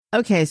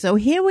Okay, so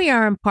here we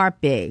are in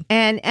part B.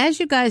 And as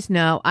you guys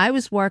know, I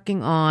was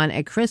working on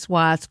a Chris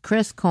Watts,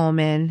 Chris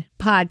Coleman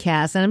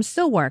podcast, and I'm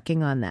still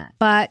working on that.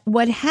 But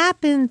what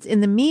happened in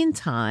the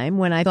meantime,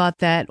 when I thought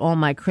that all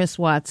my Chris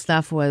Watts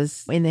stuff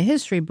was in the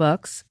history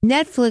books,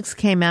 Netflix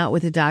came out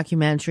with a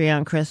documentary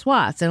on Chris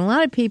Watts. And a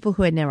lot of people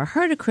who had never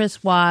heard of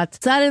Chris Watts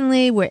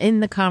suddenly were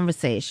in the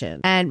conversation.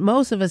 And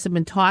most of us have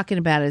been talking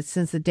about it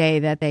since the day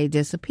that they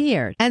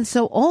disappeared. And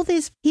so all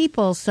these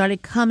people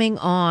started coming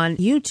on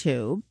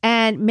YouTube,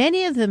 and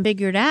many of them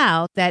figured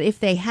out that if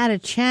they had a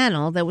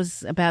channel that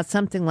was about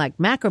something like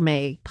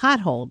macrame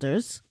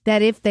potholders,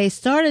 that if they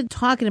started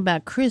talking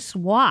about Chris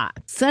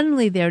Watts,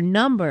 suddenly their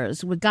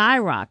numbers would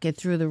skyrocket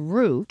through the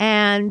roof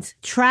and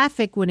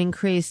traffic would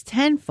increase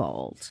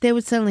tenfold. They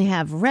would suddenly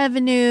have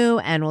revenue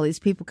and all these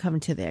people coming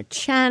to their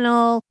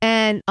channel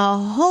and a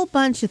whole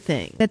bunch of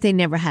things that they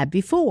never had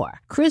before.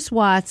 Chris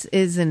Watts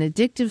is an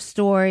addictive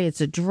story.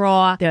 It's a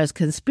draw. There's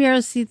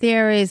conspiracy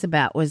theories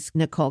about was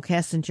Nicole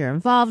Kessinger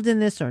involved in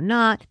this or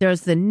not.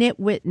 There's the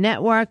Nitwit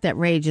network that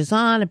rages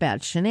on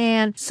about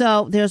Shanann.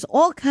 So there's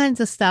all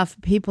kinds of stuff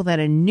people that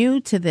are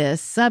new to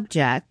this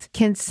subject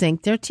can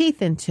sink their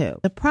teeth into.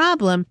 The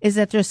problem is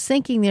that they're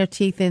sinking their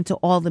teeth into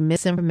all the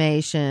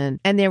misinformation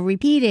and they're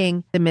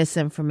repeating the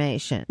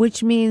misinformation,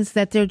 which means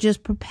that they're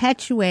just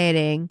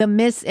perpetuating the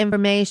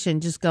misinformation,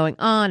 just going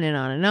on and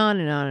on and on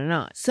and on and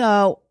on.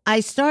 So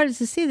I started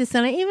to see this,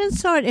 and I even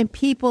saw it in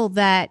people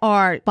that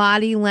are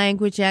body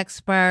language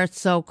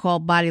experts,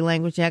 so-called body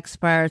language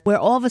experts, where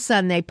all of a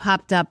sudden they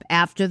popped up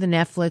after the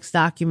Netflix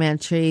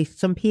documentary,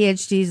 some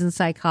PhDs in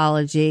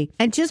psychology.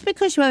 And just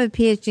because you have a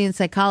PhD in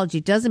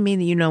psychology doesn't mean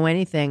that you know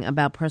anything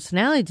about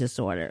personality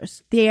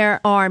disorders.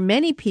 There are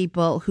many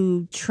people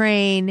who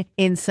train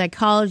in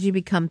psychology,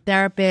 become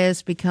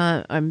therapists,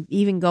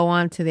 even go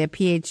on to their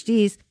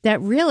PhDs that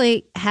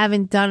really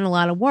haven't done a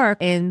lot of work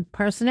in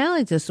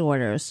personality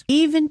disorders.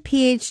 Even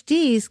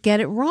PhDs get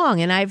it wrong.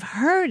 And I've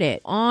heard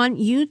it on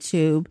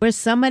YouTube where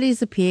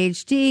somebody's a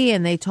PhD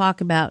and they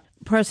talk about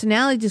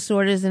personality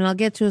disorders, and I'll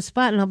get to a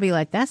spot and I'll be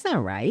like, that's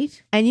not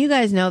right. And you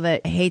guys know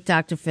that I hate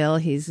Dr. Phil.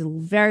 He's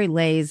very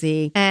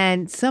lazy.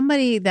 And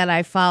somebody that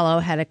I follow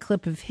had a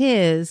clip of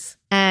his,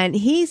 and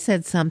he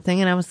said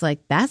something, and I was like,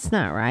 that's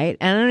not right.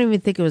 And I don't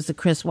even think it was the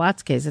Chris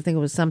Watts case. I think it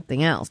was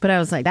something else. But I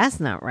was like, that's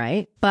not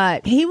right.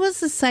 But he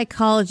was a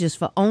psychologist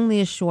for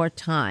only a short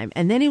time.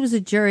 And then he was a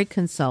jury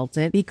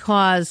consultant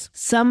because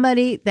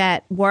somebody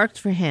that worked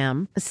for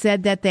him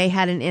said that they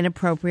had an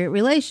inappropriate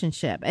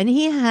relationship. And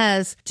he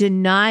has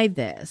denied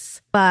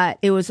this. But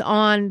it was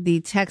on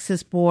the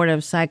Texas Board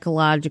of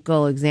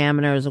Psychological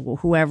Examiners, or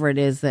whoever it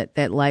is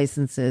that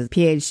licenses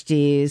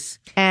PhDs.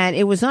 And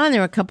it was on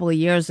there a couple of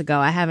years ago.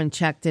 I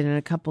haven't checked it in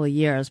a couple of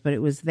years, but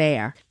it was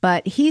there.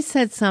 But he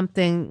said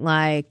something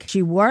like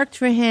she worked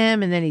for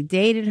him and then he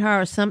dated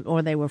her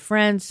or they were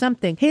friends,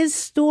 something. His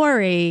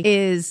story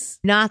is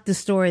not the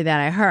story that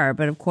I heard,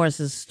 but of course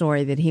it's a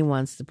story that he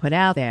wants to put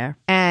out there.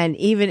 And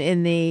even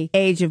in the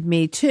age of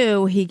Me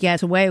Too, he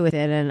gets away with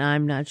it. And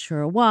I'm not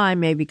sure why,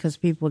 maybe because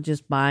people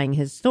just buying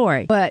his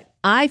story. But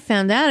I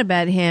found out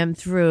about him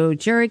through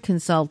jury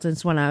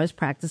consultants when I was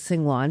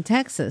practicing law in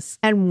Texas.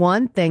 And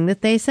one thing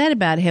that they said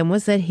about him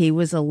was that he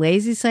was a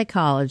lazy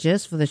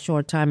psychologist for the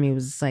short time he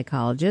was a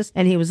psychologist,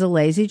 and he was a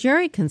lazy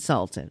jury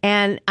consultant.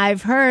 And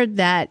I've heard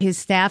that his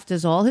staff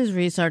does all his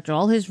research,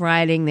 all his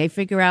writing. They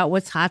figure out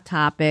what's hot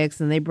topics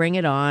and they bring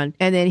it on.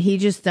 And then he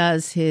just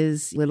does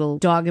his little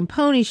dog and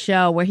pony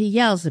show where he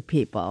yells at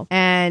people.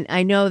 And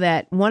I know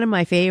that one of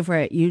my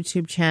favorite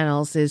YouTube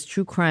channels is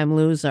True Crime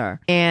Loser.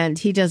 And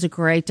he does a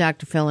great Dr.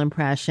 Phil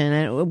impression.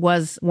 And it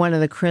was one of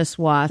the Chris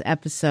Watts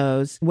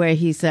episodes where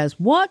he says,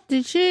 "What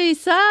did she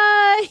say?"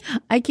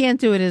 I can't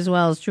do it as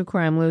well as True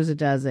Crime Loser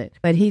does it,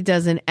 but he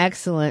does an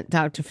excellent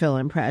Dr. Phil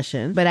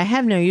impression. But I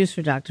have no use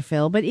for Dr.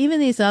 Phil, but even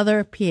these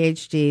other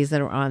PhDs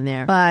that are on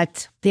there.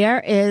 But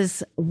there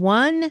is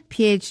one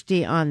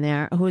PhD on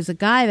there who is a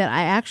guy that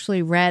I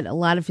actually read a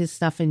lot of his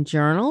stuff in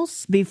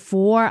journals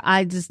before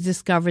I just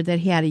discovered that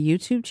he had a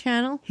YouTube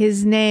channel.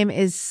 His name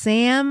is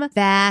Sam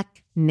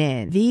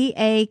Vaknin,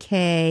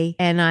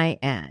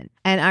 Vaknin.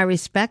 And I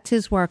respect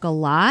his work a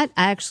lot.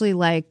 I actually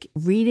like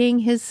reading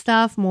his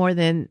stuff more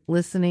than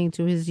listening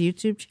to his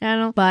YouTube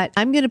channel. But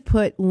I'm going to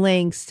put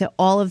links to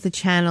all of the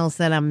channels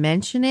that I'm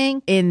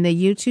mentioning in the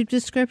YouTube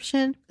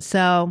description.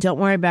 So don't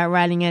worry about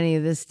writing any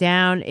of this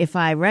down. If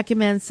I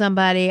recommend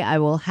somebody, I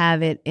will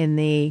have it in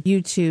the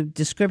YouTube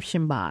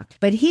description box.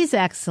 But he's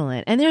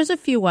excellent. And there's a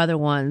few other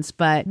ones.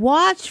 But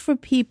watch for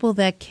people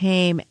that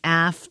came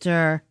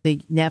after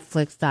the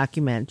Netflix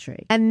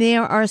documentary. And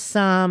there are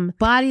some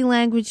body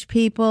language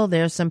people.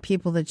 There's some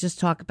people that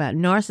just talk about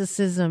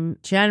narcissism in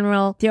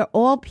general. They're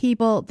all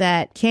people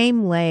that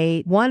came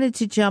late, wanted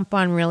to jump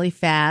on really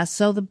fast.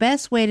 So the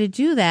best way to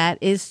do that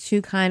is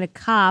to kind of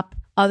cop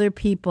other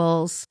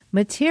people's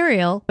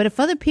material. But if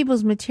other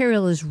people's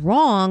material is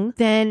wrong,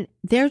 then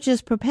they're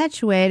just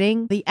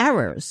perpetuating the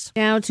errors.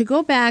 Now, to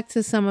go back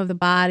to some of the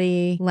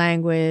body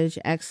language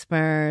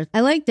experts, I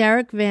like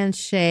Derek Van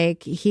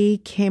Schaik. He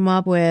came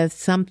up with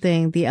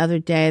something the other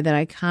day that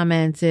I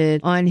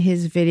commented on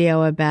his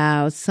video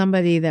about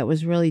somebody that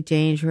was really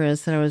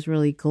dangerous, that I was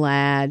really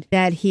glad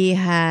that he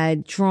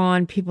had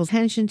drawn people's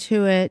attention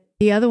to it.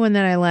 The other one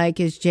that I like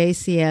is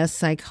JCS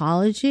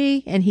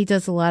Psychology, and he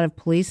does a lot of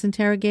police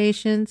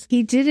interrogations.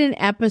 He did an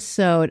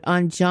episode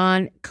on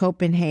John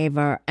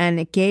Copenhaver, and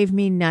it gave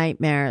me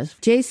nightmares.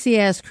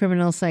 JCS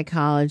Criminal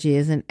Psychology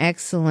is an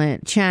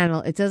excellent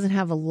channel. It doesn't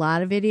have a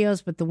lot of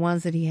videos, but the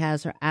ones that he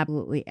has are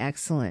absolutely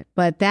excellent.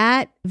 But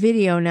that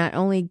video not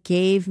only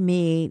gave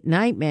me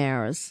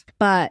nightmares,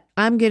 but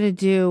I'm going to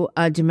do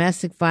a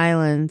domestic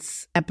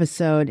violence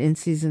episode in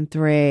season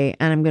 3,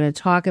 and I'm going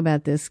to talk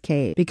about this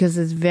case because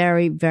it's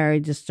very, very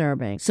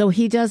disturbing. So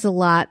he does a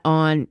lot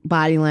on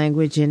body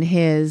language in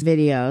his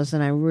videos,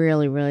 and I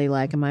really, really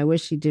like him. I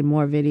wish he did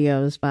more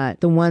videos,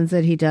 but the ones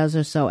that he does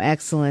are so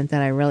excellent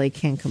that I really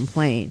can't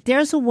complain.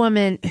 There's a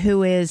woman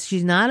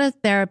she's not a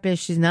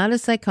therapist, she's not a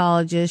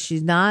psychologist,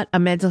 she's not a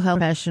mental health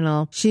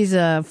professional. She's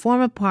a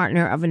former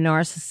partner of a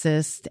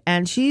narcissist,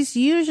 and she's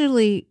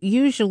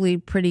usually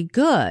pretty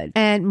good.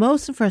 And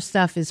most of her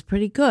stuff is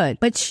pretty good.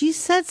 But she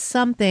said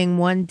something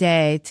one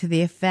day to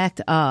the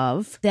effect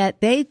of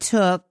that they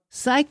took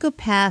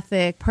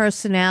psychopathic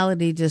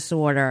personality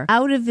disorder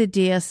out of the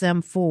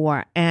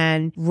DSM-4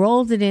 and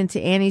rolled it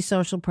into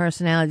antisocial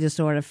personality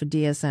disorder for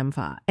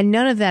DSM-5. And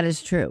none of that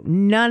is true.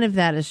 None of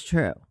that is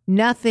true.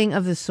 Nothing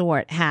of the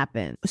sort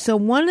happened. So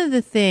one of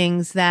the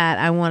things that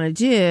I want to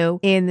do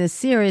in this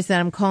series that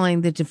I'm calling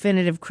the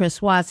definitive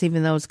Chris Watts,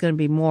 even though it's going to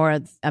be more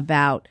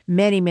about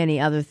many, many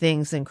other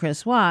things than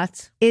Chris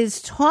Watts,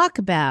 is talk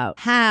about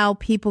how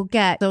people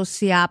get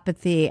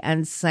sociopathy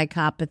and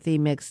psychopathy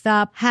mixed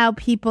up, how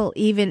people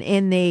even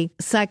in the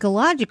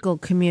psychological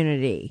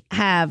community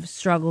have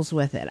struggles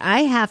with it.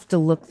 I have to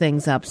look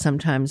things up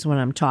sometimes when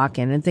I'm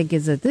talking and think,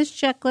 is it this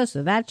checklist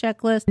or that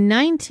checklist? In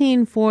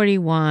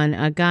 1941,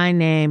 a guy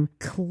named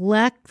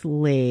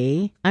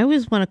Cleckley, I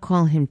always want to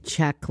call him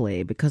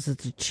Checkley because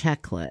it's a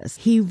checklist.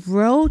 He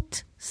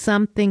wrote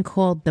something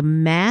called The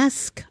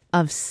Mask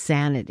of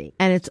Sanity.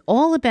 And it's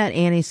all about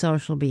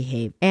antisocial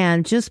behavior.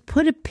 And just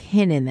put a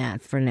pin in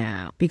that for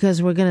now,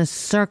 because we're going to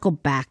circle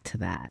back to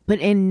that. But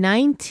in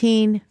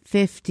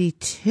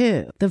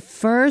 1952, the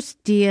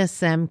first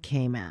DSM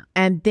came out,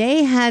 and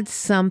they had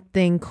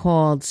something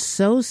called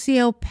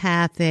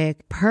sociopathic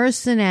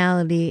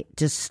personality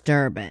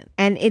disturbance.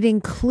 And it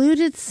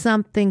included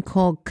something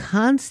called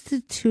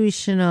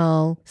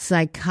constitutional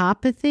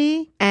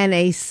psychopathy and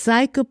a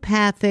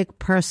psychopathic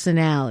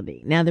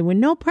personality. Now, there were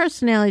no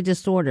personality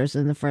disorders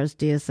in the first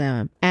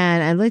DSM,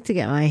 and I'd like to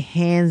get my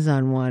hands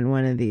on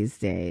one of these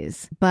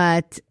days.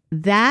 But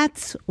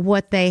that's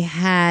what they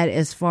had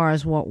as far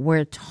as what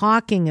we're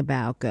talking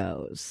about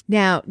goes.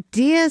 Now,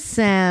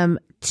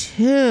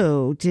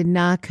 DSM-2 did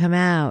not come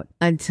out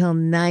until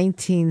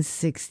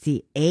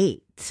 1968.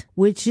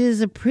 Which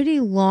is a pretty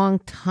long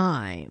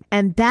time.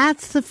 And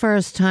that's the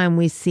first time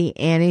we see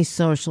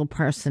antisocial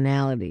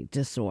personality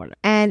disorder.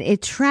 And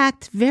it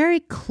tracked very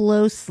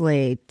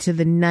closely to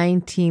the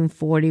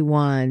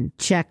 1941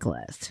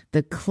 checklist,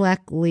 the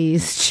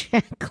Cleckley's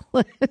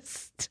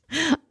checklist.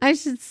 I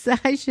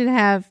should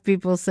have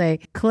people say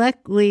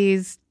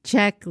Cleckley's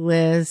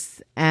checklist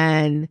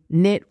and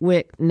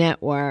nitwit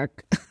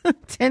network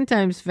 10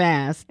 times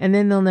fast, and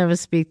then they'll never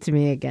speak to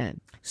me again.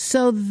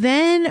 So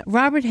then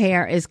Robert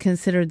Hare is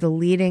considered the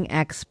leading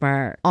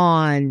expert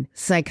on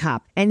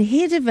psychopathy, and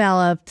he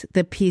developed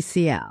the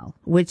PCL,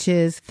 which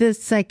is the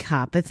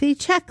psychopathy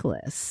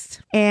checklist.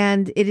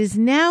 And it is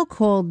now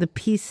called the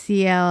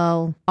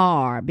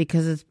PCLR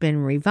because it's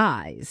been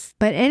revised.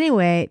 But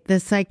anyway, the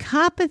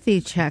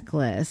psychopathy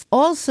checklist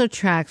also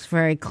tracks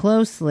very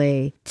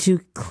closely to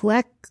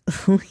Cleckley's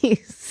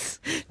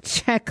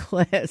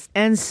checklist.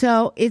 And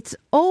so it's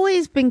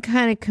always been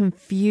kind of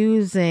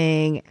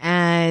confusing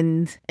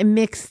and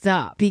mixed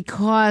up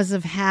because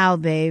of how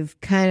they've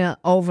kind of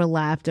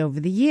overlapped over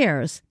the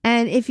years.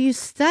 And if you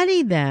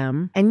study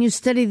them and you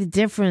study the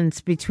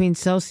difference between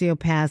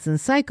sociopaths and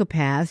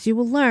psychopaths, you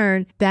will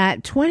learn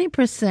that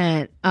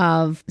 20%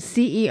 of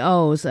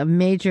CEOs of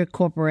major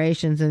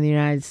corporations in the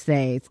United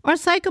States are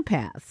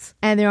psychopaths.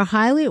 And they're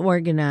highly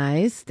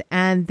organized,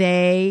 and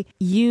they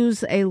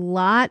use a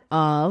lot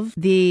of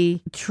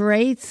the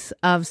traits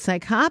of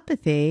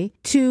psychopathy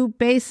to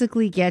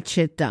basically get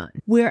shit done.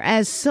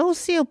 Whereas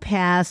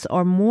sociopaths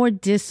are more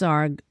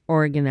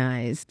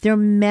disorganized, they're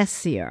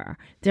messier,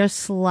 they're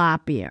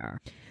sloppier.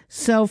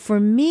 So for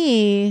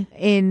me,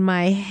 in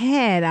my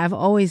head, I've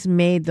always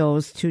made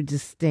those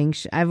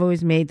distinctions.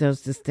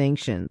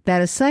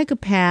 That a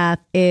psychopath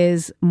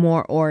is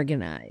more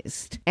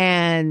organized.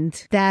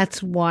 And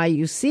that's why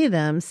you see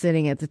them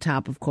sitting at the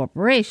top of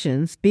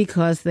corporations,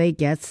 because they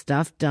get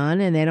stuff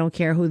done and they don't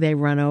care who they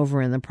run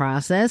over in the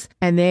process.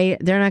 And they're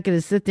not going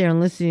to sit there and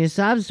listen to your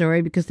sob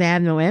story because they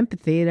have no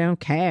empathy. They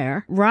don't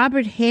care.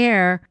 Robert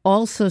Hare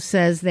also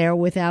says they're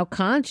without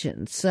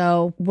conscience.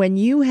 So when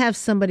you have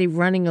somebody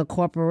running a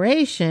corporation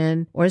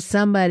or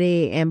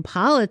somebody in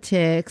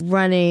politics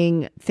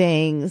running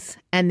things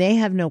and they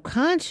have no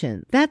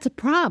conscience, that's a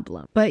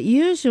problem. But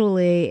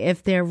usually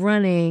if they're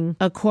running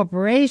a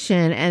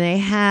corporation and they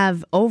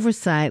have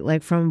oversight,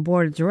 like from a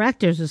board of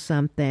directors or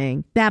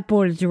something, that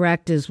board of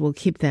directors will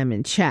keep them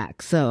in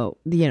check. So,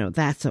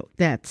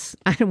 that's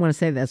I don't want to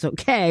say that's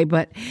okay,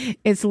 but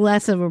it's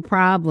less of a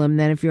problem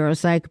than if you're a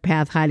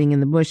psychopath hiding in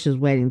the bushes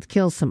waiting to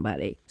kill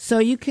somebody. So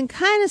you can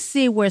kind of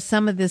see where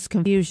some of this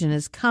confusion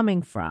is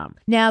coming from.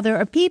 Now, there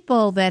are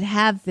people that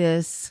have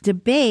this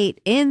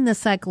debate in the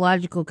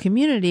psychological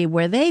community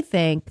where they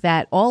think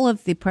that all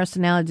of the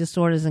personality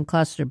disorders in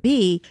cluster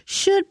B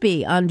should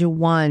be under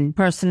one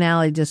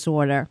personality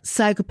disorder,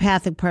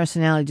 psychopathic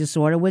personality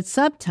disorder with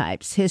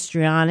subtypes: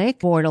 histrionic,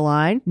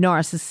 borderline,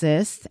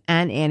 narcissist,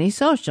 and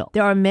antisocial.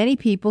 There are many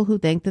people who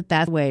think that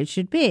that's the way it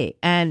should be.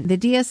 And the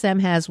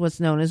DSM has what's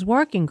known as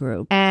working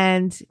group.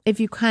 And if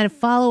you kind of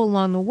follow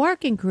along the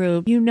working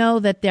group, you know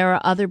that there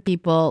are other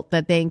people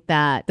that think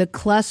that the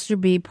cluster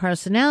B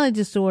personality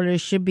disorders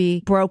should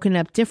be broken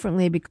up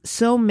differently because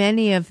so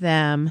many of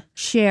them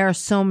share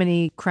so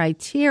many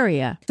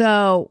criteria.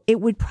 So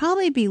it would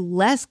probably be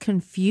less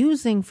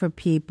confusing for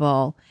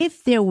people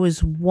if there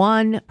was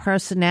one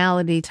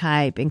personality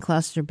type in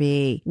cluster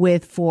B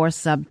with 4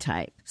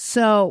 subtypes.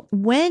 So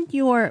when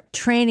you're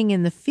training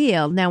in the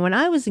field, now when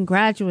I was in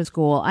graduate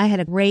school, I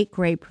had a great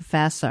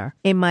professor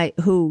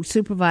who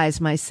supervised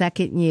my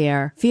second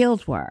year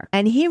field work.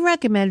 And he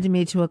recommended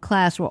me to a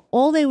class where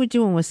all they were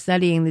doing was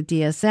studying the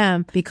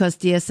DSM because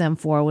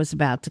DSM-4 was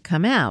about to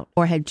come out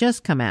or had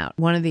just come out,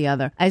 one or the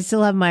other. I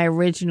still have my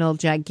original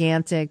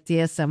gigantic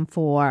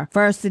DSM-4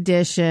 first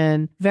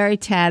edition, very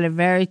tattered,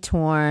 very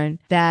torn,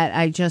 that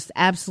I just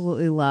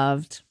absolutely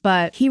loved.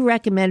 But he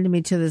recommended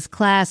me to this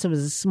class. It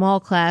was a small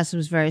class. It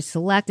was very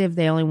selective.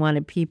 They only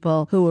wanted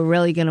people who were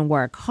really going to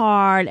work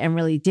hard and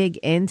really dig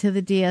into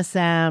the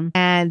DSM.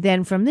 And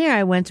then from there,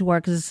 I went to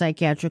work as a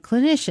psychiatric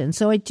clinician.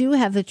 So I do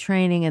have the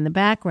training and the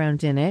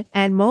background in it.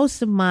 And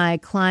most of my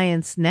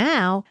clients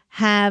now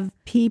have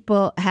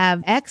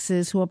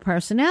exes who are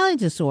personality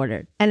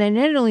disordered. And I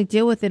not only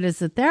deal with it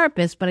as a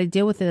therapist, but I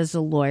deal with it as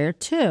a lawyer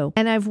too.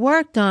 And I've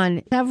worked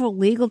on several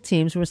legal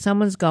teams where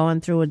someone's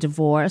going through a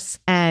divorce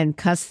and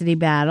custody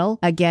battle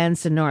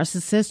against a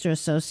narcissist or a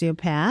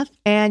sociopath.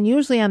 And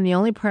usually I'm the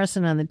only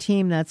person on the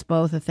team that's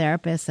both a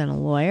therapist and a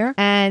lawyer.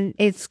 And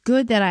it's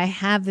good that I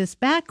have this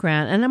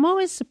background. And I'm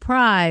always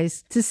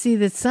surprised to see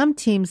that some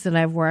teams that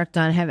I've worked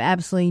on have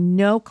absolutely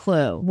no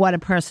clue what a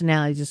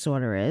personality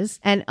disorder is.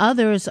 And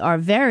others are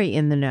very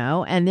in the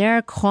know, and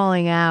they're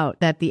calling out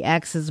that the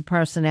ex is a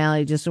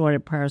personality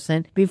disordered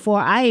person before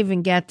I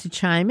even get to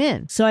chime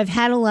in. So I've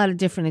had a lot of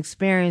different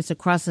experience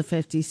across the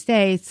 50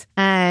 states,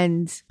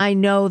 and I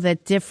know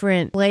that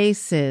different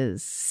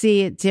places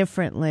see it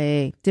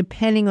differently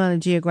depending on the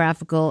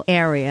geographical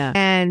area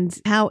and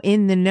how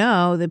in the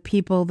know the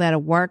people that are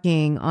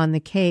working on the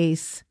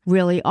case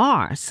really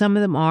are. Some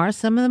of them are,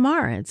 some of them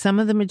aren't. Some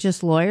of them are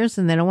just lawyers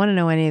and they don't want to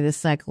know any of this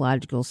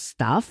psychological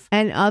stuff.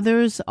 And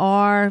others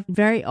are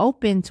very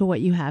open to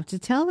what you have to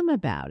tell them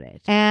about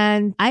it.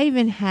 And I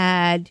even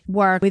had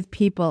work with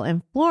people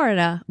in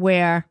Florida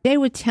where they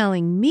were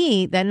telling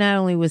me that not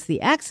only was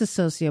the ex a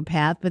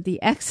sociopath, but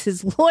the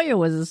ex's lawyer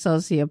was a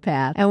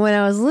sociopath. And when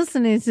I was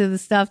listening to the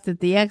stuff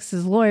that the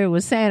ex's lawyer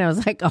was saying, I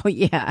was like, oh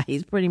yeah,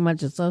 he's pretty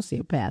much a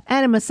sociopath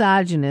and a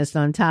misogynist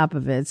on top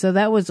of it. So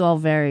that was all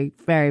very,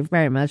 very,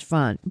 very much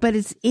fun. But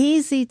it's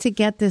easy to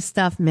get this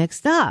stuff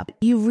mixed up.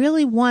 You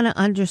really want to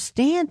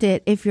understand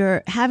it if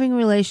you're having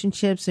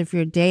relationships, if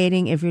you're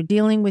dating, if you're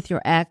dealing with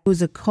your ex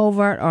who's a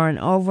covert or an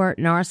overt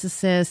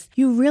narcissist.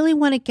 You really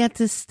want to get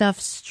this stuff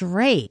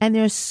straight. And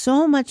there's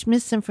so much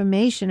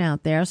misinformation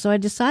out there. So I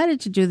decided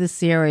to do this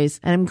series,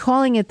 and I'm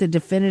calling it The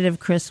Definitive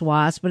Chris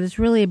Watts, but it's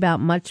really about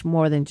much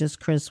more than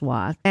just Chris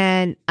Watts.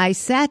 And I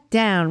sat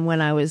down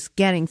when I was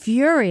getting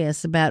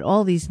furious about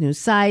all these new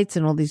sites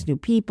and all these new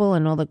people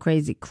and all the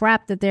crazy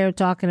crap that they were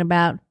talking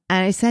about.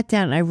 And I sat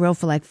down and I wrote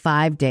for like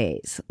 5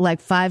 days, like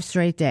 5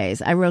 straight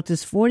days. I wrote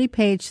this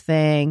 40-page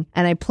thing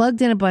and I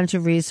plugged in a bunch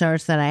of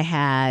research that I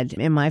had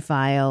in my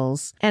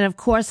files. And of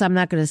course, I'm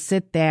not going to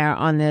sit there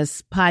on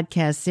this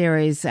podcast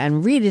series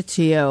and read it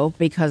to you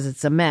because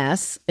it's a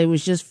mess. It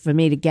was just for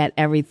me to get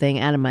everything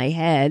out of my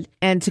head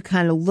and to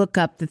kind of look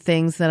up the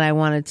things that I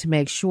wanted to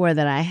make sure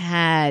that I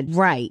had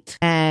right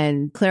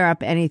and clear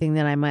up anything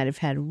that I might have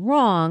had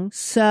wrong.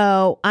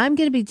 So I'm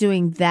going to be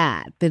doing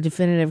that, the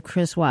definitive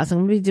Chris Watts. I'm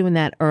going to be doing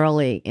that early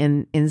early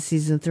in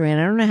season 3,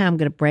 and I don't know how I'm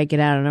going to break it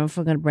out. I don't know if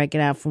I'm going to break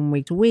it out from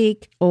week to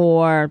week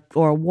or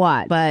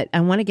what, but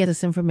I want to get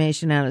this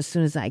information out as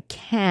soon as I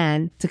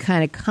can to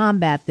kind of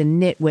combat the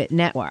nitwit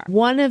network.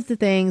 One of the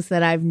things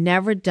that I've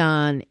never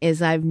done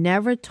is I've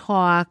never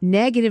talked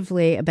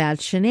negatively about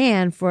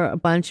Shanann for a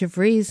bunch of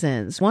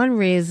reasons. One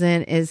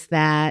reason is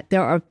that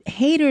there are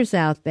haters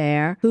out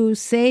there who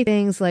say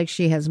things like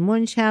she has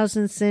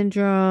Munchausen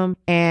syndrome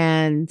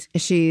and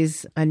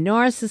she's a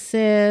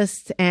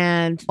narcissist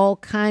and all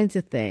kinds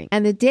of things.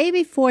 And the day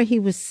before he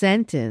was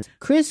sentenced,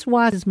 Chris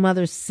Watts'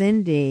 mother,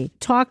 Cindy,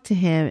 talked to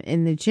him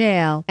in the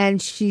jail,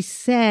 and she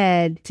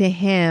said to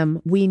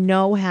him, "We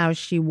know how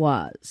she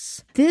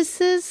was."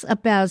 This is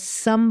about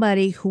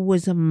somebody who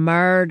was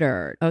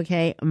murdered,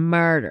 okay?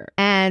 Murdered.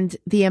 And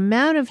the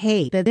amount of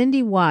hate that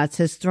Cindy Watts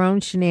has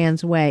thrown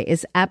Shanann's way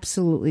is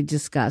absolutely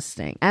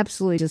disgusting.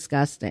 Absolutely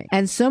disgusting.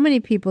 And so many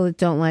people that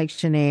don't like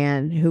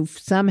Shanann, who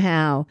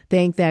somehow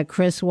think that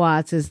Chris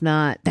Watts is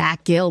not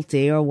that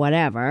guilty or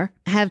whatever,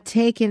 have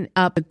taken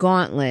up the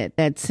gauntlet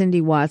that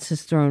Cindy Watts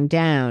has thrown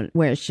down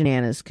where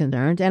Shanann is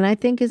concerned, and I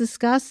think is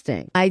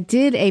disgusting. I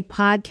did a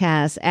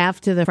podcast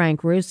after the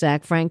Frank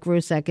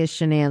Rusak is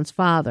Shanann's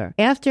father,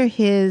 after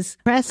his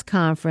press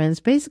conference,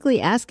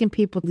 basically asking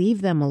people to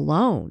leave them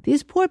alone.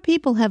 These poor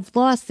people have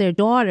lost their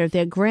daughter,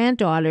 their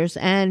granddaughters,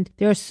 and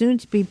their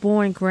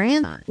soon-to-be-born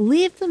grandson.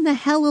 Leave them the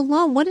hell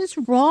alone. What is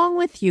wrong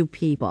with you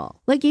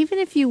people? Like, even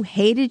if you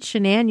hated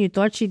Shanann, you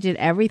thought she did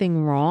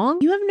everything wrong,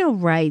 you have no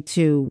right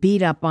to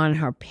beat up on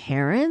her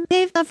parents.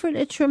 They've suffered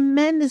a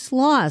tremendous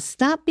loss.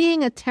 Stop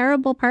being a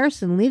terrible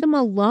person. Leave them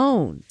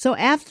alone. So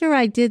after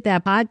I did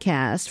that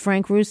podcast,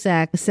 Frank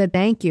Rusak said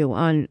thank you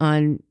on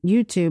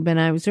YouTube, and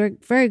I was very,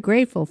 very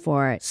grateful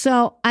for it.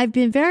 So I've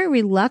been very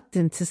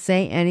reluctant to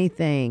say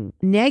anything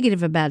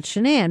negative about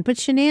Shanann, but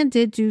Shanann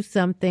did do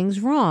some things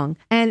wrong.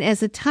 And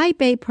as a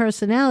type A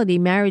personality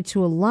married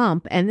to a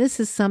lump, and this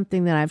is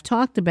something that I've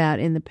talked about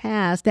in the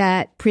past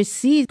that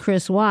precedes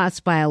Chris Watts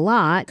by a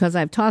lot, because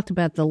I've talked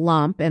about the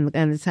lump and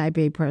the type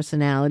A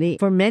personality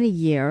for many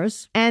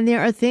years. And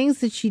there are things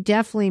that she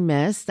definitely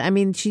missed. I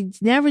mean, she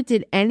never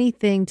did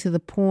anything to the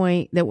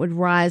point that would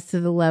rise to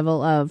the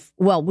level of,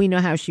 well, we know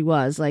how she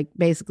was. Like,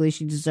 basically,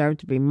 she deserved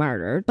to be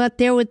murdered. But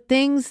there were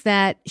things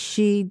that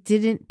she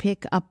didn't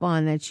pick up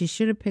on that she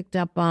should have picked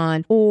up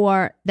on,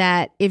 or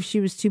that if she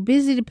was too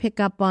busy to pick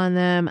up on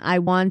them, I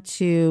want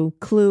to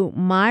clue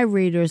my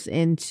readers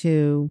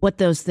into what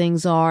those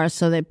things are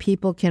so that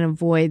people can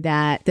avoid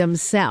that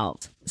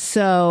themselves.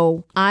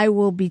 So I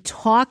will be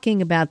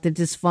talking about the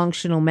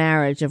dysfunctional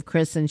marriage of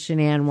Chris and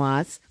Shanann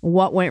Watts,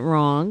 what went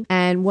wrong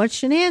and what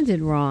Shanann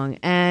did wrong.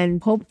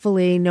 And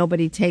hopefully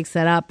nobody takes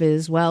that up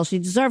as, well, she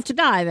deserved to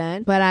die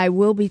then. But I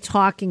will be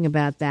talking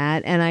about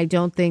that. And I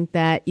don't think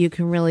that you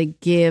can really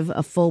give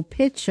a full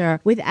picture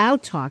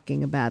without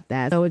talking about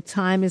that. So a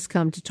time has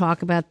come to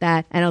talk about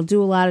that. And I'll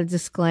do a lot of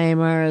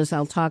disclaimers.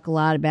 I'll talk a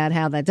lot about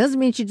how that doesn't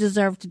mean she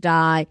deserved to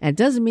die. And it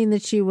doesn't mean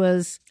that she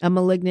was a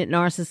malignant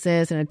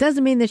narcissist. And it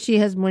doesn't mean that she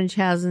has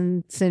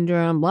Munchausen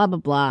syndrome, blah, blah,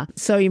 blah.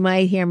 So you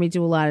might hear me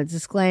do a lot of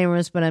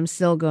disclaimers, but I'm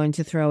still going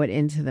to throw it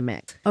into the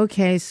mix.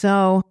 Okay,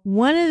 so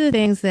one of the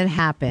things that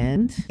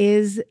happened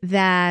is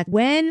that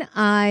when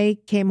I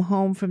came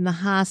home from the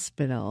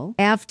hospital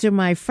after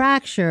my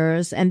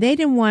fractures, and they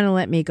didn't want to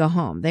let me go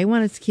home. They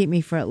wanted to keep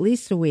me for at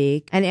least a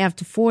week. And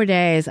after 4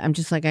 days, I'm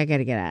just like, I got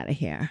to get out of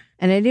here.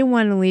 And I didn't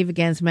want to leave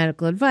against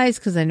medical advice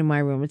because I knew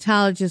my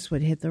rheumatologist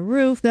would hit the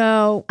roof.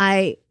 So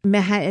I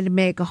had to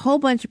make a whole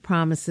bunch of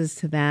promises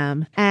to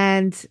them.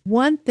 And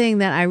one thing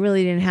that I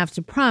really didn't have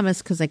to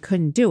promise because I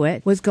couldn't do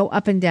it was go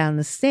up and down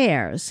the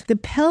stairs. The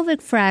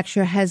pelvic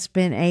fracture has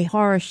been a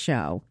horror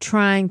show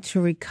trying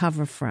to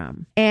recover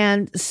from.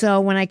 And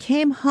so when I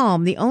came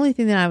home, the only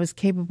thing that I was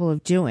capable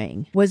of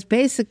doing was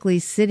basically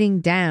sitting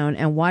down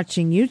and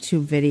watching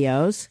YouTube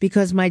videos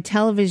because my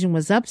television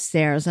was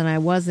upstairs and I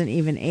wasn't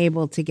even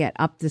able to get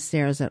up the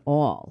stairs at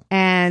all.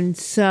 And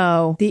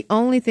so the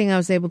only thing I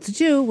was able to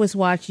do was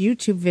watch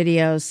YouTube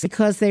videos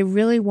because they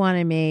really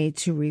wanted me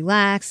to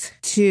relax,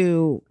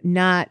 to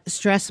not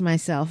stress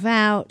myself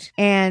out.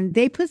 And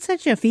they put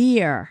such a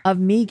fear of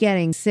me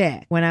getting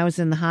sick when I was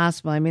in the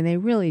hospital. I mean, they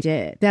really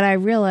did, that I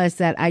realized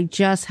that I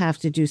just have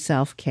to do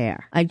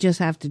self-care. I just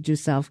have to do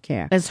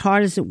self-care. As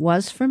hard as it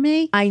was for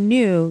me, I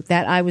knew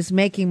that I was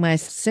making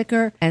myself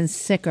sicker and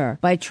sicker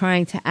by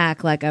trying to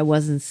act like I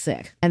wasn't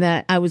sick, and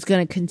that I was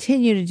going to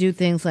continue to do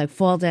things like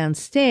fall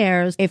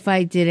downstairs if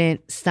I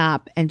didn't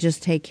stop and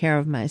just take care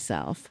of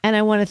myself. And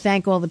I want to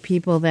thank all the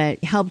people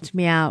that helped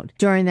me out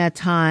during that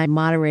time,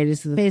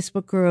 moderators of the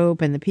Facebook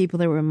group and the people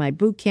that were in my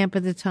boot camp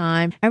at the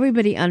time.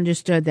 Everybody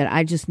understood that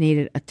I just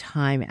needed a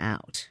time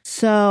out.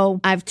 So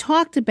I've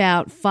talked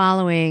about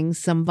following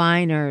some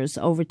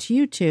Viners over to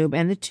YouTube,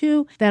 and the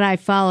two that I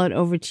followed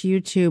over to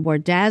YouTube were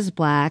Daz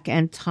Black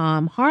and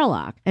Tom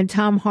Harlock. And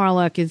Tom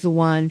Harlock is the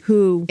one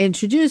who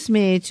introduced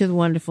me to the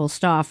wonderful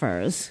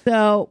Stoffers.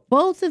 So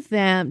both of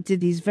them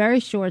did these very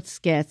short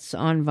skits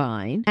on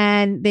Vine,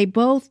 and they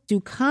both do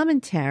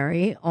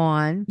commentary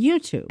on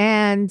YouTube.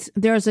 And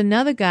there's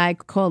another guy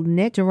called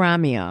Nick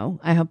Duramio.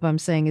 I hope I'm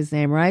saying his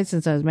name right,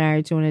 since I was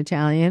married to an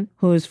Italian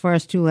whose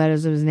first two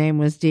letters of his name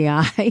was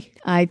D-I.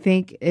 I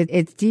think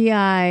it's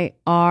D-I-R-A-M-I-O.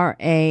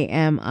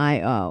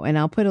 And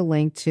I'll put a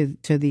link to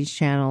these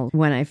channels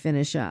when I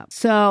finish up.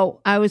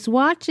 So I was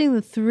watching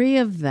the three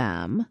of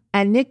them,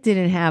 and Nick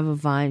didn't have a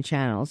Vine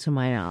channel to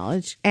my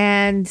knowledge.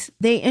 And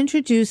they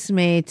introduced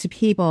me to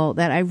people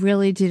that I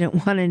really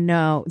didn't want to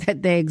know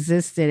that they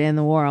existed in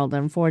the world,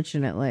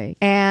 unfortunately.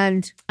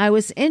 And I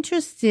was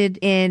interested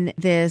in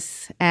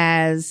this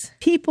as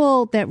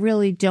people that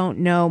really don't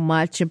know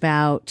much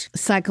about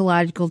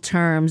psychological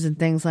terms and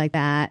things like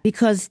that,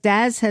 because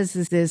Daz has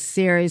this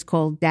series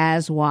called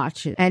Daz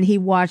Watches, and he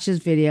watches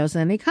videos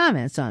and he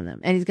comments on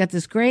them. And he's got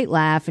this great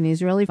laugh and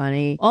he's really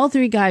funny. All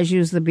three guys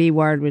use the B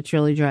word, which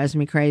really drives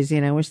me crazy,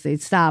 and I wish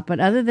they'd stop. But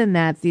other than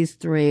that, these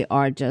three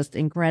are just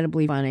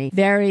incredibly funny.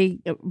 Very,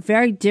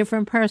 very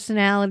different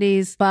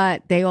personalities,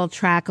 but they all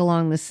track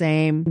along the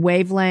same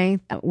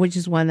wavelength, which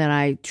is one that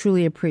I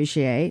truly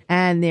appreciate.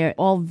 And they're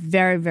all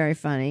very, very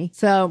funny.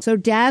 So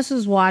Daz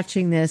was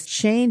watching this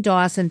Shane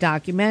Dawson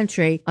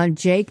documentary on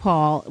Jake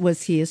Paul.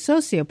 Was he a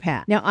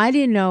sociopath? Now, I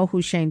didn't know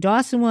who Shane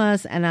Dawson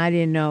was, and I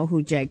didn't know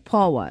who Jake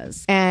Paul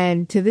was.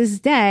 And to this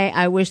day,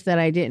 I wish that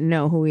I didn't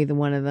know who either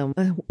one of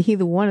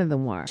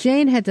them were.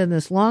 Shane had done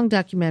this long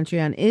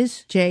documentary on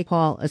Is Jake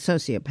Paul a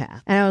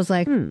Sociopath? And I was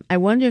like, I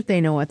wonder if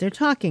they know what they're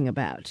talking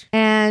about.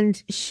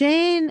 And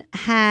Shane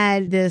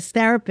had this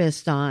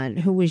therapist on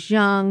who was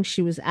young.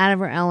 She was out of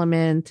her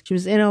element. She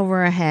was in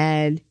over her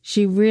head.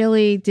 She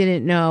really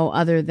didn't know,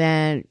 other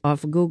than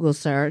off a Google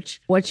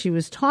search, what she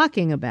was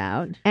talking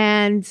about.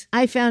 And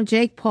I found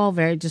Jake Paul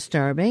very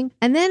disturbing.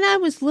 And then I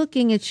was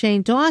looking at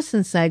Shane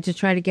Dawson's site to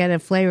try to get a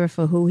flavor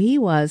for who he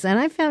was, and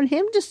I found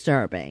him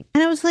disturbing.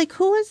 And I was like,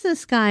 who is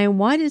this guy, and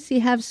why does he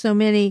have so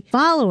many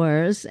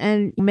followers?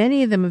 And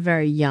many of them are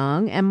very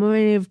young, and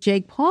many of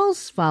Jake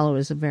Paul's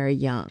followers are very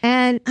young.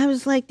 And I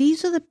was like,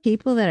 these are the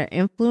people that are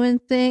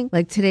influencing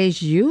like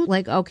today's youth.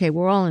 Like, okay,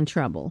 we're all in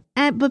trouble.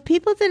 But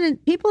people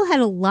had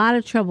a lot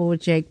of trouble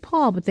with Jake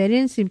Paul, but they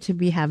didn't seem to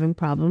be having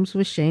problems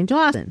with Shane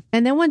Dawson.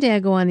 And then one day I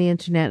go on the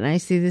internet and I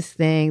see this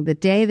thing, the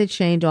day that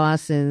Shane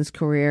Dawson's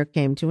career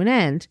came to an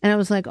end. And I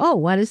was like, oh,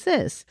 what is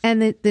this?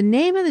 And the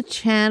name of the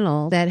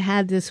channel that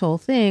had this whole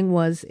thing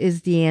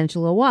is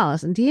D'Angelo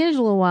Wallace. And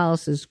D'Angelo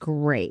Wallace is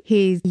great.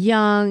 He's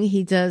young.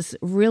 He does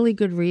really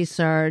good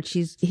research.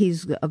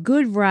 He's a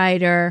good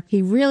writer.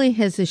 He really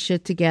has his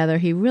shit together.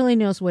 He really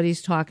knows what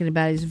he's talking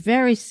about. He's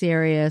very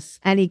serious,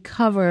 and he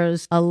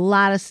covers a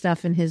lot of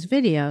stuff in his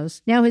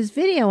videos. Now, his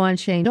video on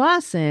Shane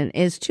Dawson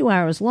is 2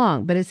 hours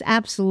long, but it's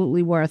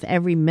absolutely worth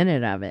every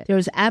minute of it.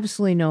 There's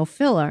absolutely no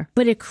filler,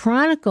 but it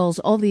chronicles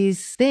all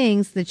these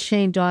things that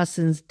Shane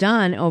Dawson's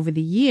done over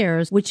the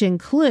years, which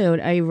include,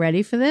 are you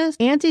ready for this?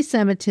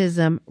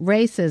 Anti-Semitism,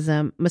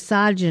 racism,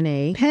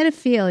 misogyny,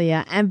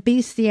 pedophilia, and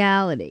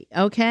bestiality.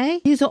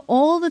 Okay? These are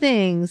all the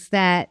things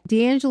that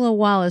D'Angelo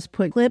Wallace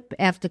put clip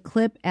after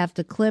clip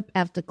after clip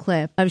after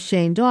clip of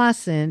Shane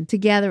Dawson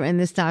together in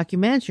this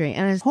documentary.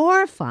 And it's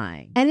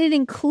horrifying. And it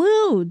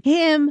includes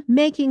him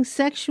making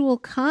sexual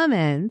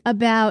comments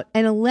about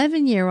an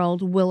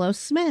 11-year-old Willow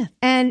Smith.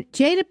 And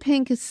Jada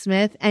Pinkett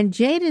Smith and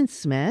Jaden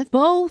Smith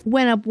both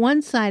went up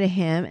one side of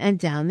him and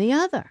down the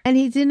other. And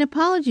he did an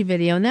apology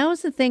video. And that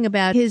was the thing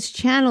about his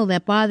channel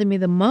that bothered me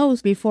the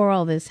most before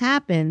all this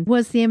happened,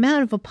 was the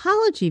amount of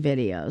apology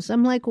videos.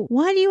 I'm like,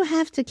 why do you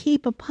have to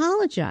keep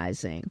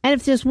apologizing? And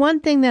if there's one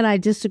thing that I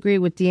disagree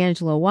with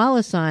D'Angelo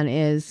Wallace on,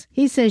 is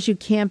he says you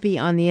can't be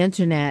on the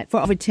internet for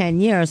over 10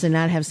 years and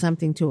not have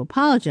something to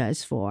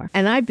apologize for.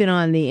 And I've been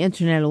on the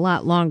internet a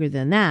lot longer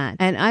than that,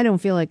 and I don't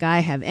feel like I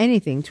have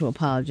anything to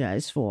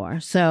apologize for.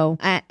 So,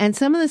 and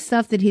some of the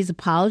stuff that he's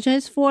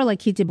apologized for,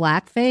 like he did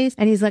blackface,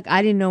 and he's like,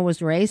 I didn't know it was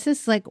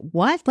racist. Like,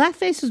 what?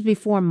 Blackface was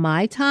before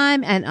my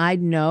time, and I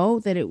know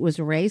that it was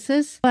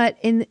racist. But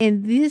in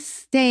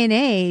this day and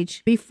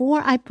age,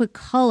 before I put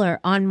color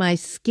on my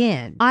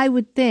skin, I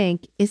would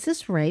think, is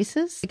this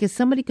racist? Like, is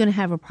somebody going to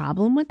have a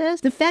problem with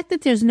this? The fact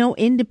that there's no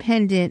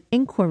independent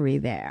inquiry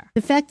there,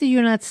 the fact that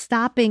you're not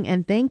stopping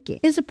and thinking,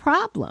 is a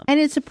problem. And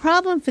it's a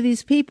problem for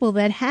these people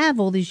that have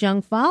all these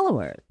young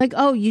followers. Like,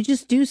 oh, you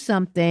just do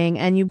something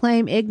and you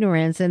claim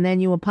ignorance and then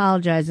you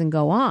apologize and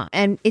go on.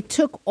 And it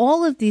took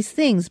all of these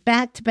things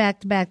back to back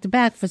to back to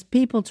back for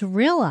people to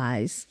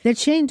realize that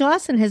Shane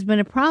Dawson has been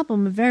a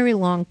problem a very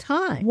long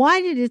time.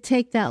 Why did it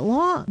take that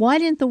long? Why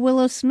didn't the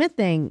Willow Smith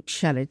thing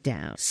shut it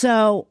down?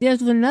 So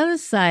there's another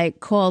site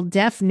called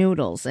Deaf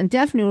Noodles, and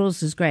Deaf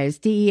Noodles is great. It's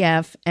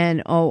DEFNOODLES.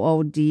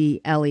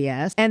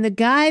 And the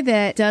guy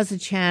that does the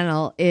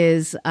channel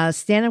is a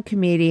stand-up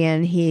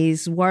comedian.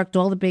 He's worked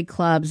all the big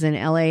clubs in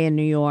LA and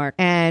New York,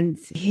 and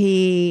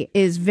he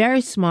is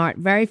very smart,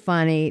 very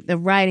funny. The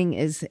writing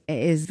is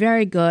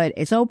very good.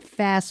 It's so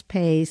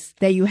fast-paced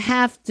that you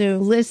have to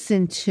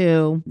listen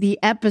to the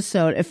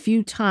episode a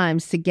few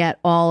times to get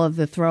all of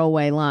the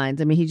throwaway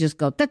lines. I mean, he just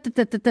goes da da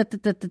da da da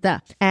da da da.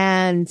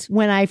 And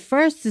when I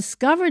first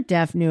discovered Deaf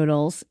Deaf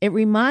Noodles, it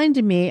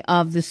reminded me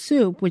of The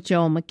Soup with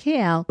Joel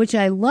McHale, which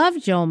I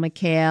love Joel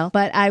McHale,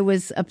 but I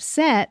was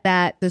upset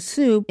that The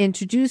Soup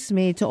introduced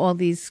me to all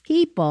these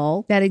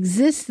people that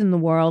exist in the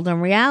world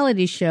on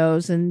reality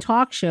shows and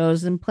talk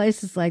shows and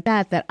places like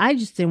that I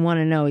just didn't want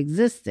to know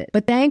existed.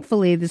 But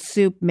thankfully, The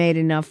Soup made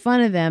enough fun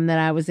of them that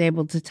I was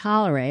able to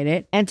tolerate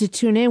it and to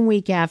tune in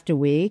week after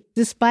week,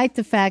 despite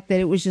the fact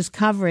that it was just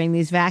covering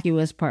these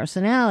vacuous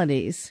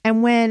personalities.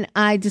 And when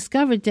I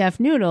discovered Deaf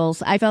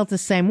Noodles, I felt the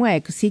same way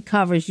because he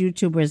covers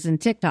YouTubers and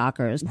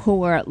TikTokers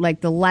who are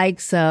like the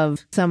likes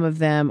of some of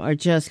them are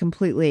just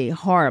completely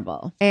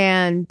horrible.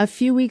 And a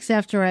few weeks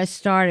after I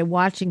started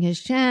watching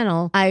his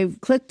channel, I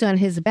clicked on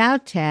his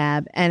About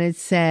tab and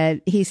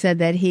he said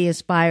that he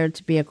aspired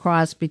to be a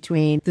cross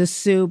between The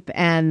Soup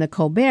and the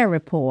Colbert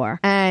Report.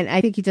 And I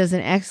think he does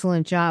an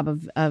excellent job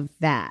of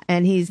that.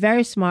 And he's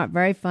very smart,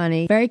 very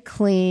funny, very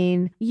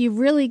clean. You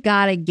really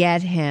got to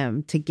get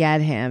him to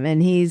get him.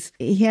 And he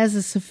has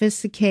a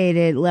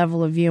sophisticated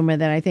level of humor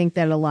that I think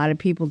that a lot of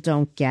people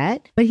don't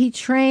get. But he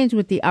trains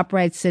with the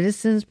Upright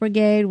Citizens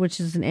Brigade, which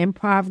is an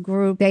improv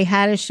group. They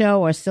had a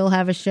show or still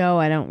have a show.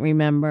 I don't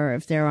remember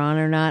if they're on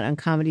or not on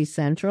Comedy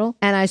Central.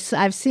 And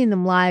I've seen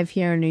them live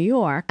here in New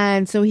York.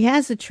 And so he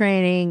has a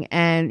training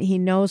and he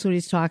knows what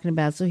he's talking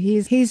about. So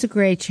he's a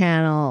great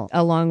channel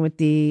along with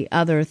the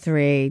other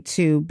three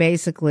to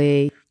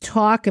basically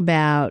talk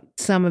about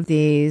some of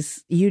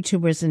these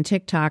YouTubers and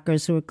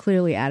TikTokers who are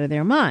clearly out of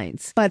their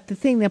minds. But the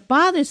thing that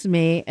bothers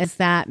me is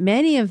that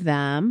many of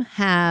them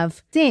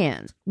have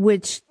stands,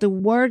 which the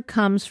word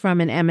comes from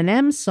an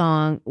Eminem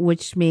song,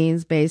 which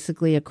means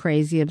basically a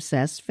crazy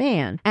obsessed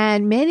fan.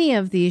 And many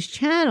of these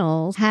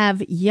channels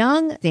have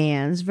young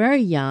stands,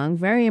 very young,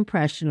 very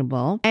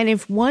impressionable. And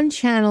if one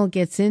channel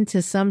gets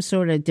into some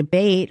sort of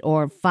debate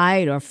or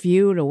fight or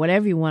feud or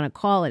whatever you want to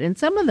call it, and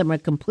some of them are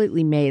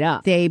completely made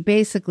up, they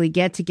basically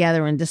get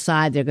together and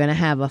decide they're going to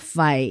have a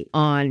fight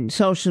on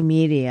social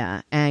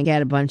media and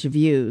get a bunch of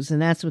views.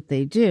 And that's what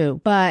they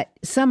do. But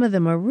some of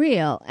them are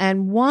real.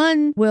 And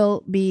one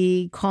will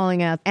be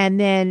calling out, and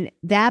then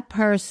that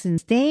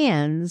person's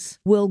stands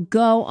will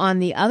go on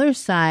the other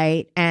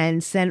side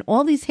and send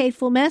all these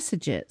hateful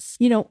messages.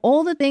 You know,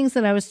 all the things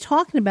that I was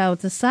talking about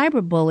with the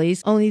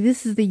cyberbullies, only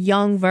this is the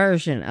young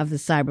version of the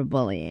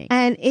cyberbullying.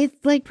 And it's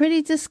like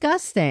pretty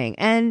disgusting.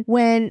 And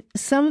when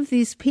some of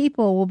these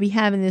people will be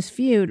having this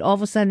feud, all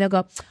of a sudden they'll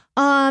go,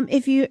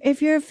 if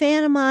you're a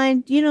fan of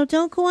mine,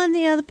 don't go on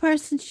the other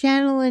person's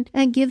channel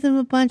and give them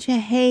a bunch of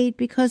hate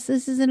because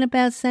this isn't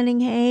about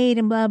sending hate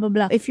and blah, blah,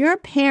 blah. If you're a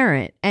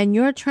parent and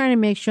you're trying to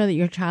make sure that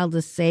your child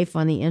is safe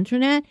on the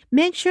internet,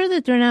 make sure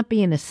that they're not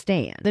being a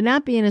stan. They're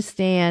not being a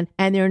stan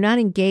and they're not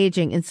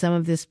engaging in some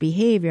of this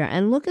behavior.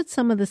 And look at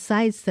some of the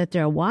sites that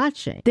they're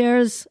watching.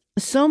 There's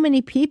so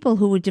many people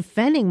who were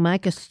defending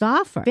Micah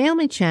Stauffer.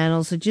 Family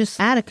channels are just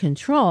out of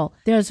control.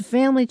 There's a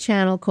family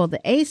channel called the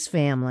Ace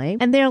Family,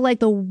 and they're like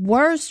the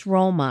worst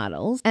role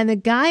models. And the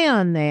guy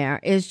on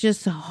there is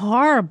just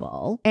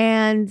horrible.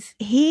 And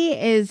he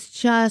is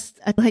just,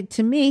 like,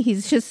 to me,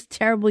 he's just a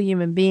terrible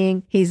human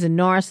being. He's a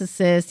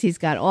narcissist. He's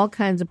got all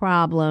kinds of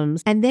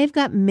problems. And they've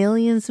got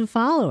millions of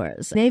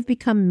followers. They've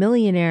become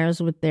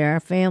millionaires with their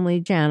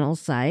family channel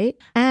site.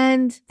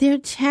 And they're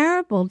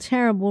terrible,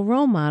 terrible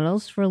role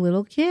models for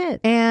little kids.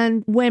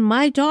 And when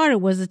my daughter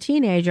was a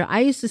teenager,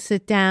 I used to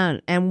sit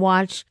down and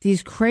watch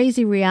these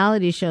crazy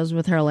reality shows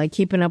with her, like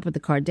Keeping Up with the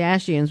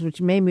Kardashians, which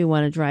made me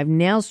want to drive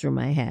nails through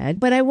my head.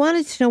 But I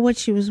wanted to know what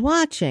she was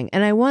watching,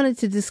 and I wanted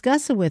to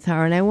discuss it with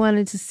her, and I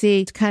wanted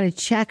to kind of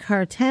check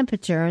her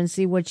temperature and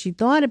see what she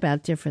thought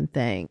about different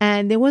things.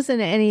 And there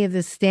wasn't any of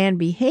this stan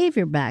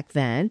behavior back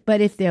then, but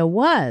if there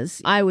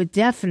was, I would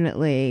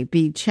definitely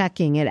be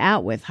checking it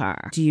out with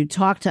her. Do you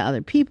talk to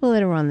other people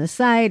that are on the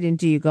site, and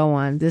do you go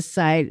on this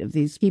site of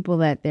these people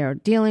that they're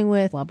dealing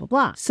with, blah, blah,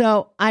 blah.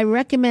 So I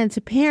recommend to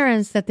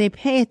parents that they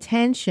pay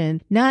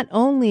attention not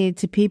only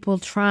to people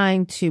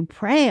trying to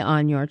prey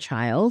on your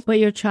child, but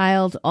your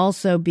child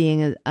also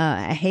being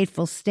a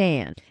hateful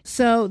stan.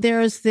 So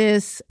there's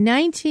this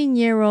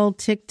 19-year-old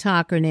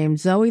TikToker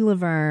named Zoe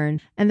Laverne.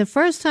 And the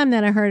first time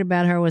that I heard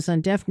about her was on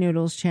Deaf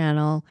Noodles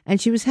channel.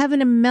 And she was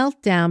having a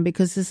meltdown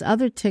because this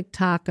other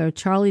TikToker,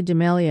 Charlie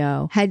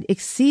D'Amelio, had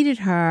exceeded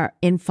her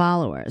in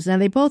followers. Now,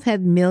 they both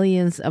had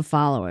millions of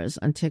followers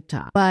on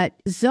TikTok. But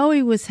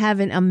Zoe was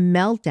having a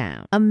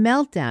meltdown,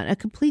 a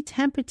complete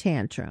temper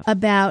tantrum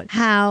about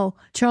how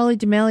Charlie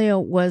D'Amelio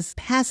was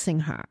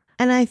passing her.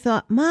 And I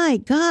thought, my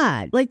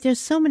God, like there's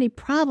so many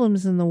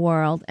problems in the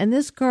world. And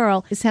this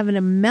girl is having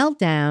a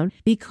meltdown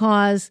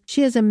because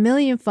she has 1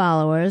 million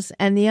followers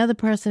and the other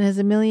person has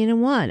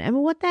 1,000,001. I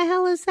mean, what the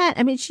hell is that?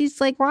 I mean,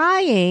 she's like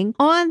crying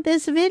on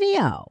this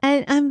video.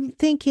 And I'm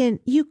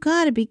thinking, you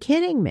gotta be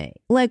kidding me.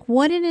 Like,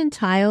 what an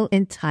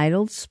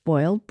entitled,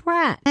 spoiled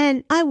brat.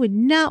 And I would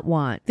not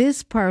want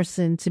this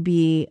person to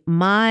be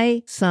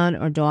my son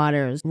or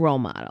daughter's role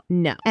model.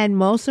 No. And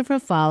most of her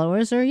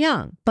followers are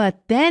young.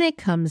 But then it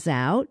comes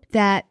out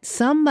that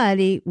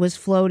somebody was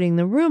floating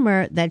the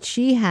rumor that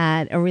she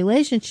had a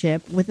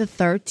relationship with a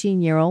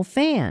 13-year-old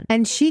fan.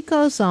 And she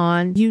goes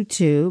on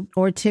YouTube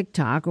or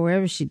TikTok or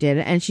wherever she did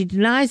it, and she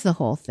denies the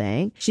whole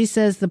thing. She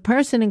says the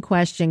person in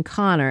question,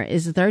 Connor,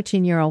 is a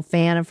 13-year-old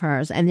fan of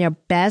hers, and they're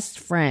best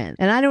friends.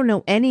 And I don't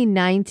know any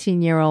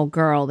 19-year-old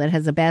girl that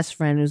has a best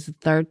friend who's a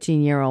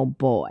 13-year-old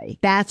boy.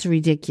 That's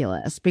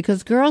ridiculous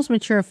because girls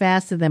mature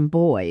faster than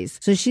boys.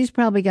 So she's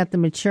probably got the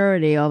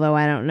maturity, although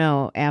I don't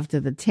know after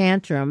the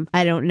tantrum.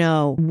 I don't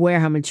know where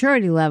her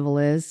maturity level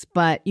is,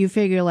 but you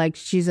figure like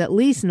she's at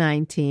least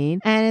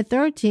 19, and at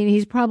 13,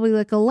 he's probably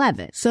like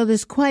 11. So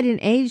there's quite an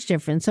age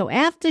difference. So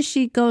after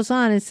she goes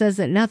on and says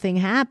that nothing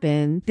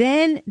happened,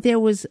 then there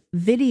was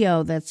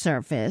video that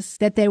surfaced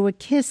that they were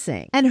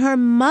kissing. And her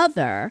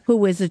mother,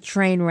 who is a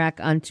train wreck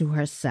unto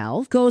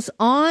herself, goes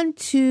on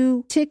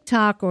to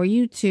TikTok or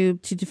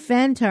YouTube to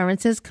defend her and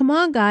says, come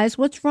on, guys,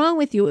 what's wrong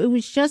with you? It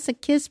was just a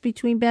kiss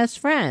between best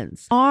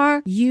friends.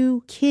 Are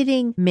you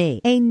kidding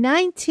me? A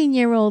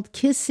 19-year-old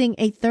kissing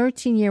a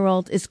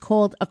 13-year-old is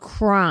called a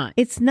crime.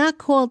 It's not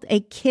called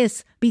a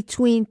kiss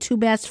between two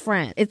best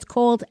friends. It's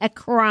called a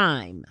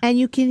crime. And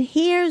you can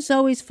hear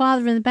Zoe's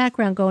father in the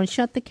background going,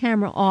 shut the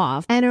camera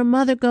off. And her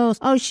mother goes,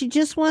 oh, she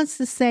just wants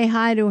to say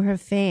hi to her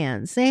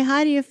fans. Say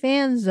hi to your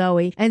fans,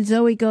 Zoe. And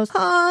Zoe goes,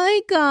 hi,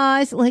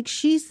 guys. Like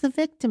she's the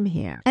victim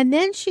here. And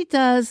then she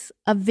does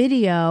a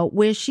video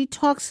where she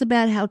talks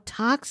about how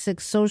toxic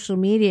social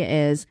media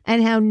is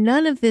and how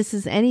none of this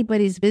is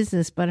anybody's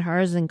business but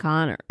hers and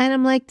Connor. And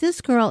I'm like, this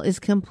girl is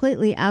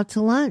completely out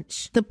to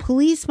lunch. The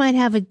police might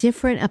have a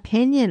different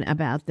opinion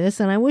about this,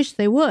 and I wish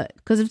they would.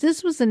 Because if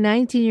this was a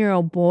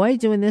 19-year-old boy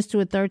doing this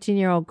to a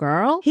 13-year-old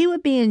girl, he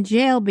would be in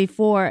jail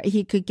before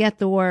he could get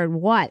the word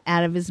what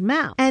out of his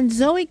mouth. And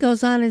Zoe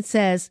goes on and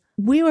says,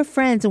 we were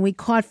friends and we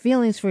caught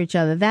feelings for each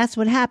other. That's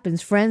what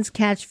happens. Friends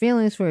catch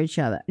feelings for each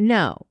other.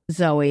 No,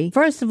 Zoe.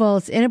 First of all,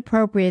 it's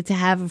inappropriate to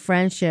have a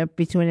friendship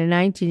between a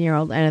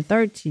 19-year-old and a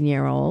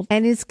 13-year-old.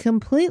 And it's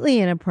completely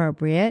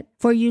inappropriate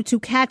for you to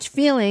catch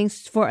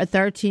feelings for a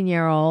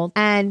 13-year-old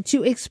and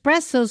to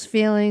express those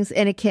feelings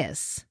in a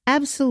kiss.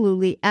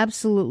 Absolutely,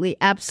 absolutely,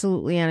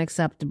 absolutely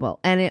unacceptable.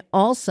 And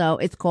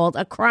it's called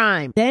a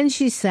crime. Then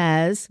she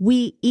says,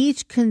 we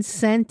each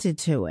consented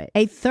to it.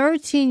 A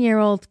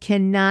 13-year-old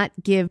cannot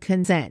give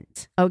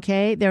consent.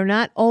 Okay? They're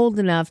not old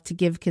enough to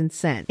give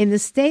consent. In the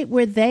state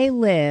where they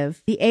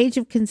live, the age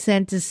of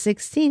consent is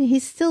 16.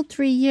 He's still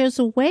 3 years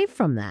away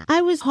from that.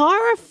 I was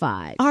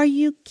horrified. Are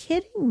you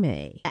kidding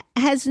me?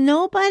 Has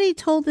nobody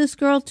told this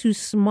girl to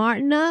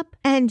smarten up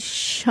and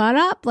shut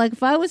up? Like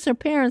if I was her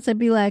parents, I'd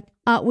be like,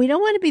 we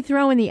don't want to be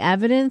throwing the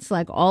evidence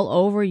like all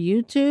over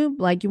YouTube.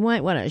 Like you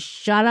might want to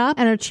shut up.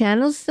 And her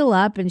channel's still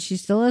up and she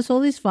still has all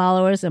these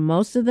followers and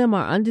most of them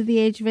are under the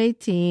age of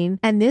 18.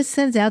 And this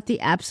sends out the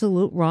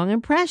absolute wrong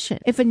impression.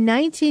 If a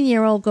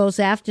 19-year-old goes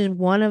after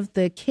one of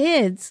the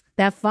kids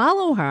that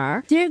follow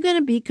her, they're going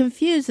to be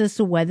confused as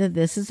to whether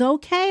this is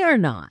okay or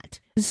not.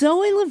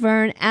 Zoe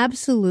Laverne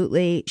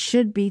absolutely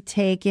should be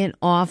taken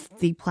off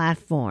the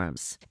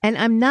platforms. And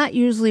I'm not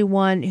usually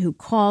one who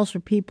calls for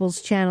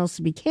people's channels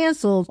to be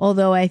canceled,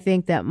 although I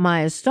think that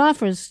Maya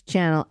Stauffer's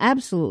channel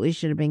absolutely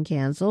should have been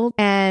canceled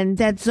and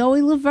that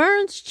Zoe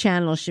Laverne's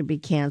channel should be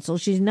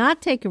canceled. She's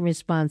not taking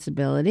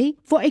responsibility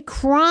for a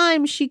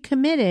crime she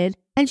committed.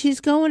 And she's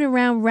going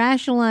around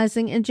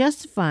rationalizing and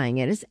justifying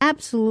it. It's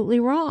absolutely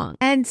wrong.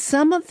 And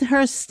some of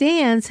her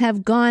stands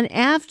have gone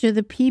after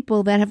the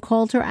people that have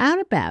called her out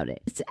about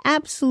it. It's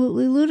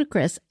absolutely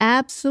ludicrous.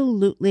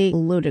 Absolutely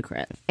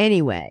ludicrous.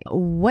 Anyway,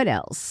 what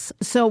else?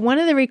 So one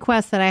of the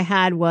requests that I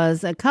had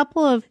was a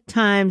couple of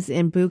times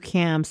in boot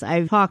camps,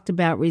 I've talked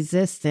about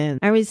resistance.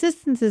 And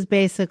resistance is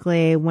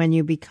basically when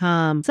you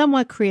become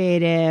somewhat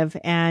creative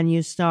and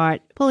you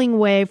start pulling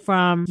away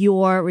from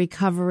your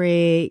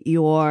recovery,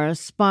 your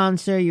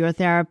sponsor, your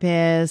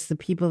therapist, the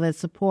people that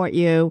support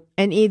you,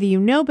 and either you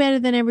know better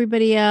than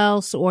everybody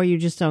else or you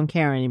just don't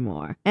care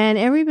anymore. And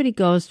everybody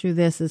goes through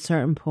this at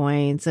certain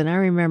points. And I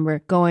remember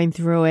going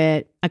through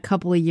it a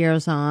couple of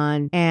years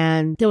on.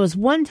 And there was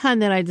one time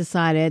that I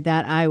decided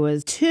that I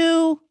was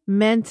too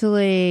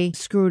mentally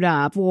screwed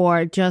up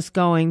for just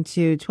going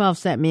to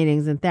 12-step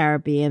meetings and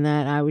therapy and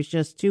that I was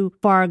just too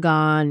far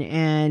gone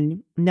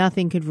and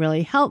nothing could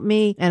really help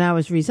me. And I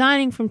was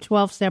resigning from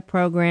 12-step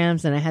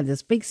programs and I had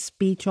this big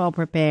speech all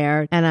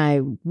prepared and I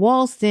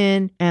waltzed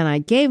in and I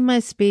gave my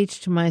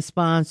speech to my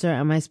sponsor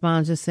and my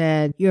sponsor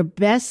said, your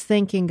best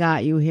thinking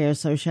got you here,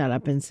 so shut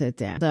up and sit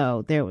down.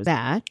 So there was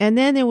that. And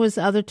then there was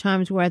other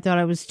times where I thought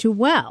I was too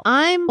well.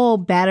 I'm all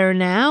better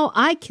now.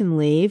 I can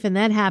leave. And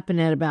that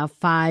happened at about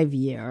 5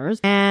 years.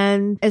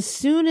 And as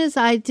soon as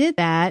I did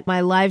that,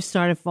 my life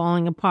started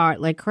falling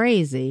apart like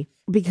crazy.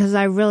 because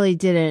I really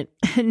didn't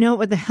know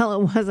what the hell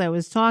it was I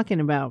was talking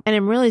about. And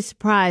I'm really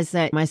surprised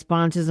that my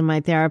sponsors and my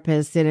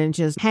therapist didn't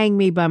just hang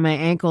me by my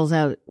ankles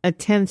out a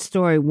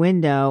 10-story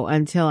window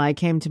until I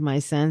came to my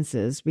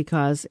senses,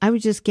 because I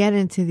would just get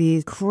into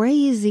these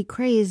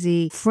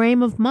crazy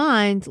frame of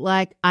mind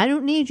like, I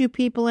don't need you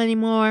people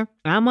anymore.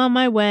 I'm on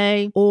my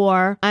way,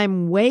 or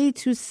I'm way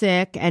too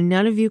sick and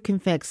none of you can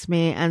fix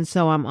me, and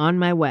so I'm on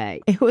my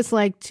way. It was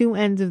like two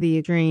ends of the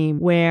extreme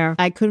where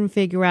I couldn't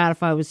figure out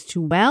if I was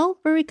too well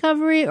for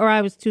recovery or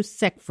I was too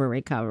sick for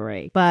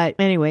recovery. But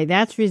anyway,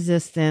 that's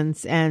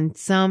resistance, and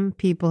some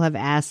people have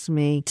asked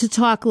me to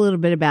talk a little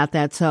bit about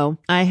that, so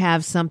I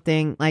have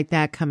something like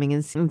that coming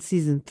in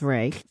season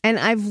 3. And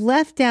I've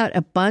left out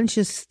a bunch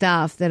of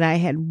stuff that I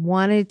had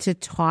wanted to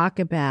talk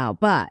about,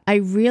 but I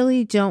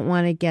really don't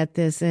want to get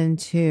this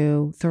into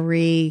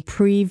 3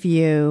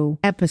 preview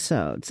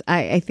episodes.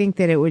 I think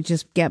that it would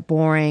just get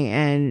boring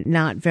and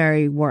not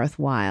very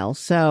worthwhile.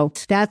 So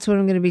that's what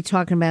I'm going to be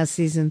talking about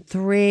season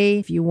 3.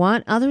 If you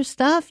want other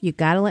stuff, you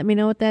got to let me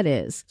know what that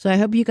is. So I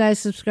hope you guys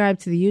subscribe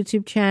to the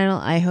YouTube channel.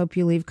 I hope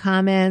you leave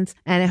comments,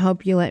 and I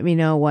hope you let me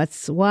know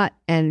what's what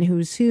and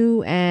who's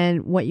who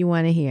and what you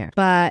want to hear.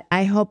 But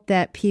I hope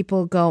that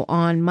people go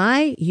on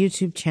my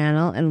YouTube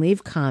channel and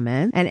leave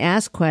comments and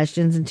ask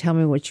questions and tell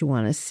me what you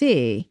want to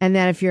see. And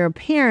that if you're a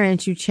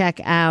parent, you check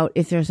out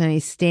if there's any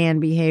stand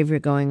behavior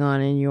going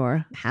on in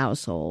your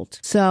household.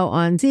 So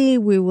on Z,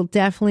 we will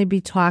definitely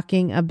be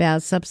talking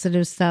about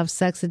substantive stuff,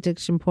 sex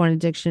addiction, porn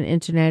addiction,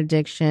 internet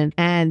addiction,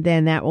 and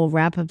then that will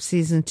wrap up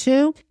season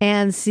 2.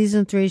 And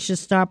season 3 should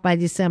start by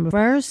December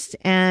 1st,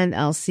 and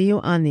I'll see you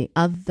on the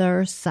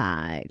other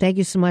side. Thank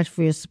you so much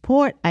for your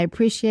support. I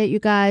appreciate you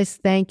guys.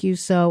 Thank you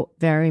so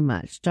very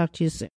much. Talk to you soon.